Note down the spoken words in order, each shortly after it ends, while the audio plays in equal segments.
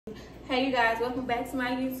Hey you guys, welcome back to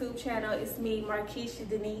my YouTube channel. It's me, Markeisha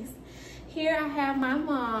Denise. Here I have my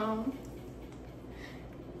mom.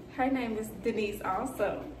 Her name is Denise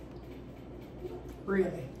also.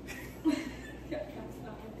 Really?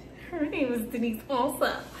 Her name is Denise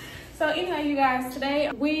also. So anyway, you guys,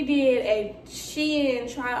 today we did a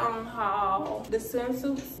Shein try on haul, the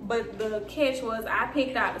swimsuits, but the catch was I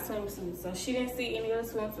picked out the swimsuits. So she didn't see any of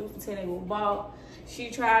the swimsuits until they were bought. She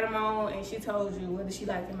tried them on and she told you whether she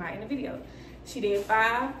liked them or not in the video. She did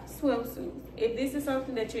 5 swimsuits. If this is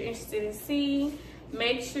something that you're interested in seeing,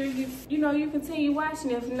 make sure you continue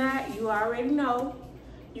watching. If not, you already know,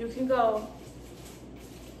 you can go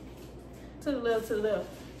to the left.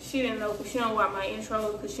 She didn't know because she don't watch my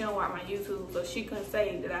intros, because she don't watch my YouTube, so she couldn't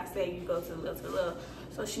say that I said you go to the left.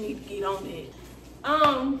 So she need to get on it.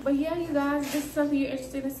 But yeah, you guys, if this is something you're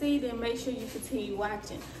interested in seeing, then make sure you continue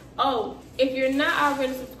watching. Oh, if you're not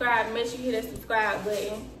already subscribed, make sure you hit that subscribe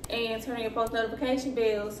button and turn on your post notification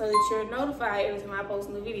bell so that you're notified every time I post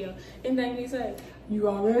a new video. Anything you say? You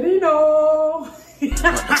already know. What the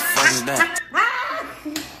fuck is that?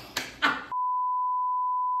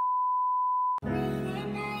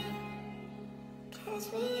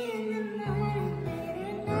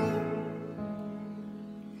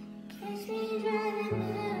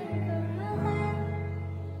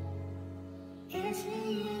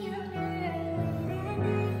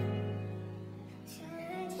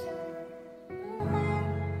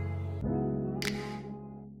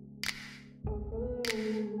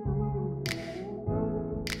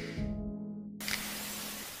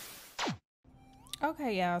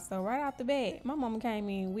 Okay, y'all, so right off the bat, my mama came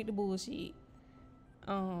in with the bullshit.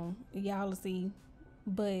 Y'all will see.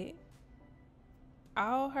 But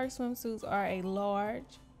all her swimsuits are a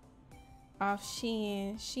large off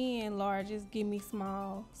Shein. Shein larges give me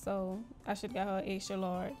small, so I should got her extra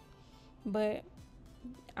large. But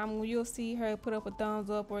you'll see her put up a thumbs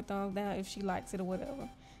up or a thumbs down if she likes it or whatever.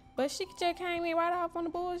 But she just came in right off on the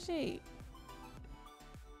bullshit.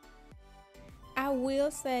 I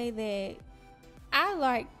will say that I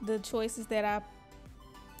like the choices the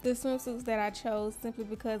swimsuits that I chose simply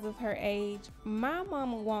because of her age. My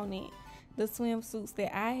mama wanted the swimsuits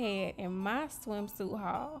that I had in my swimsuit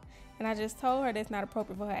haul, and I just told her that's not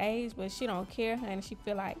appropriate for her age, but she don't care, honey. She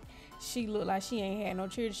feel like she look like she ain't had no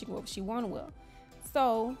children. She can wear what she want to wear.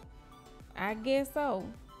 So I guess so.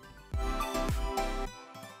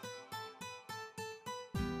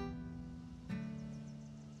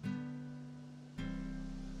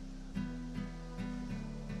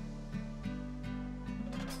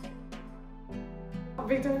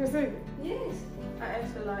 Victoria's Secret? Yes. I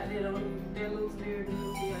actually like that on you. That looks very good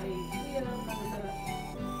for your age. Yeah.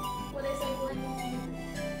 What they say, boy?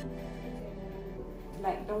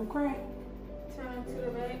 Like, don't crack. Turn to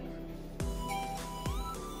the back.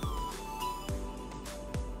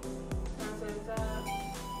 Turn to the side.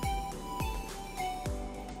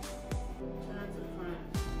 Turn to the front.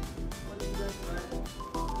 What do you look like?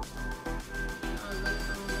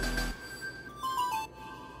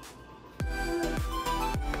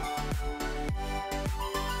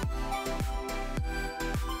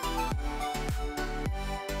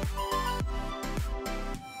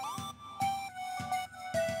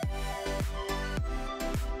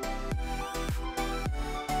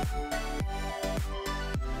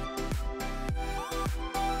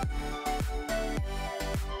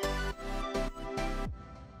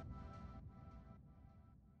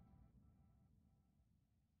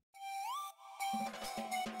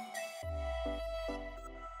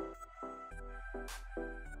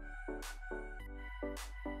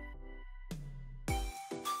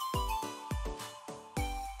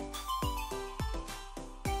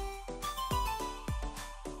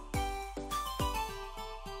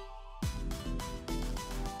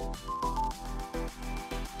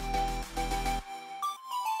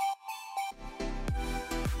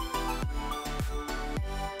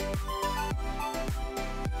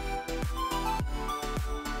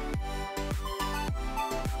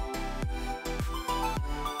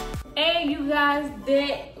 And you guys,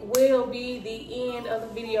 that will be the end of the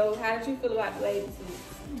video. How did you feel about the ladies?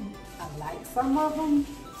 I like some of them.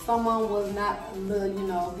 Some of them was not a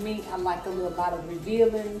little, me. I like a lot of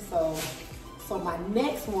revealing. So my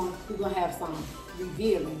next one, we're gonna have some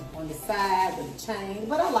revealing on the side with the chain.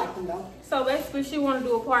 But I like them though. So basically, she want to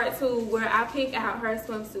do a part 2 where I pick out her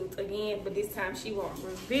swimsuits again, but this time she want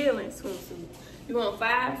revealing swimsuits. You want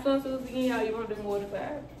 5 swimsuits again, or you want to do more than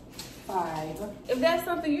 5? 5. If that's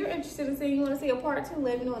something you're interested in seeing, you want to see a part 2,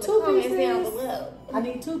 let me know in the 2 comments pieces. down below. I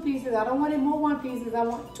need 2 pieces. I don't want any more 1 pieces. I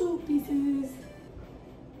want 2 pieces.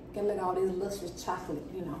 Get like all this luscious chocolate,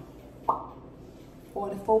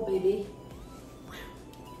 44, baby.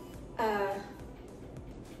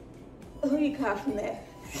 Who you coughing at?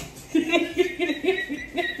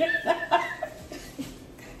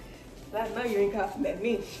 I know you ain't coughing at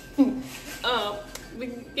me.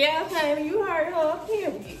 Yeah, honey, you heard her,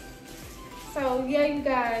 period. So yeah, you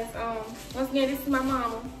guys, once again, this is my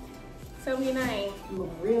mama. Tell me your name. You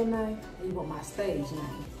want my real name or you want my stage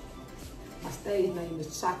name? My stage name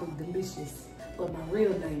is Chocolate Delicious, but my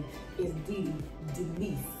real name is Dee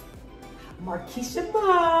Denise Markeisha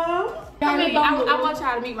Mom. I want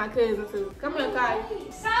y'all to meet my cousin too. Come here, Kai.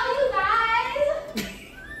 So you guys.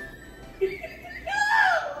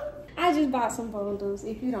 I just bought some bundles,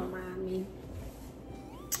 if you don't mind me.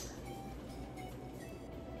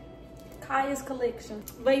 Kaya's collection.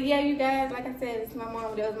 But yeah, you guys, like I said, it's my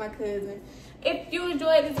mom, that was my cousin. If you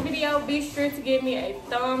enjoyed this video, be sure to give me a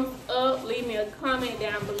thumbs up. Leave me a comment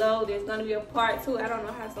down below. There's gonna be a part 2. I don't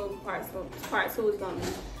know how so part 2 is gonna be.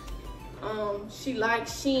 She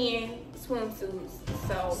likes Shein swimsuits.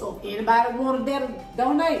 So if anybody wanted that to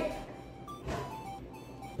donate,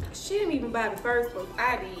 she didn't even buy the first one.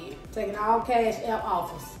 I did. taking all cash out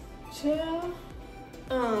offers. Chill.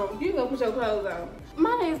 You go put your clothes on.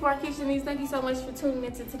 My name is Markeisha Denise. Thank you so much for tuning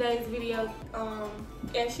into today's video.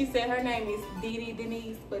 As she said, her name is Dee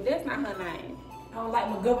Denise, but that's not her name. I don't like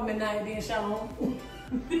my government name being shown.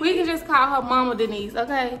 We can just call her Mama Denise,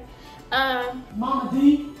 okay? Mama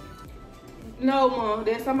D. No, Mom,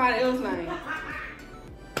 that's somebody else's name.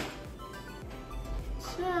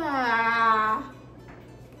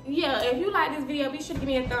 Yeah, if you like this video, be sure to give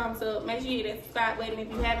me a thumbs up. Make sure you hit that subscribe button if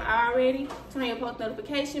you haven't already. Turn on your post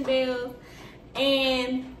notification bells.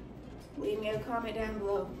 And leave me a comment down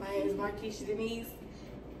below. My name is Markeisha Denise.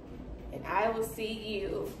 And I will see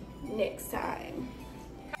you next time.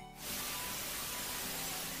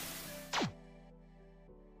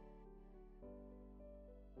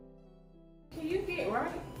 Can you get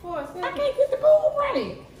right for a second? I can't get the boob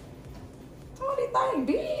ready. All these things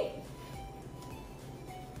big.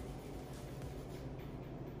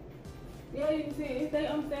 Yeah, you can see it. If they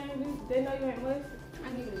understand this, they know you ain't much. I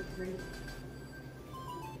give it a 3.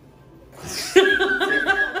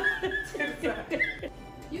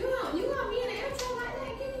 You want me in the intro like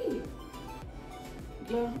that, can you?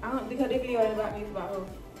 Yeah, I don't, because this video ain't about me, it's about her.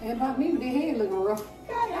 And about me, with their head looking rough.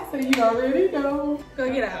 God, I said you already know. Go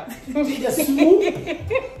get out. Just swoop.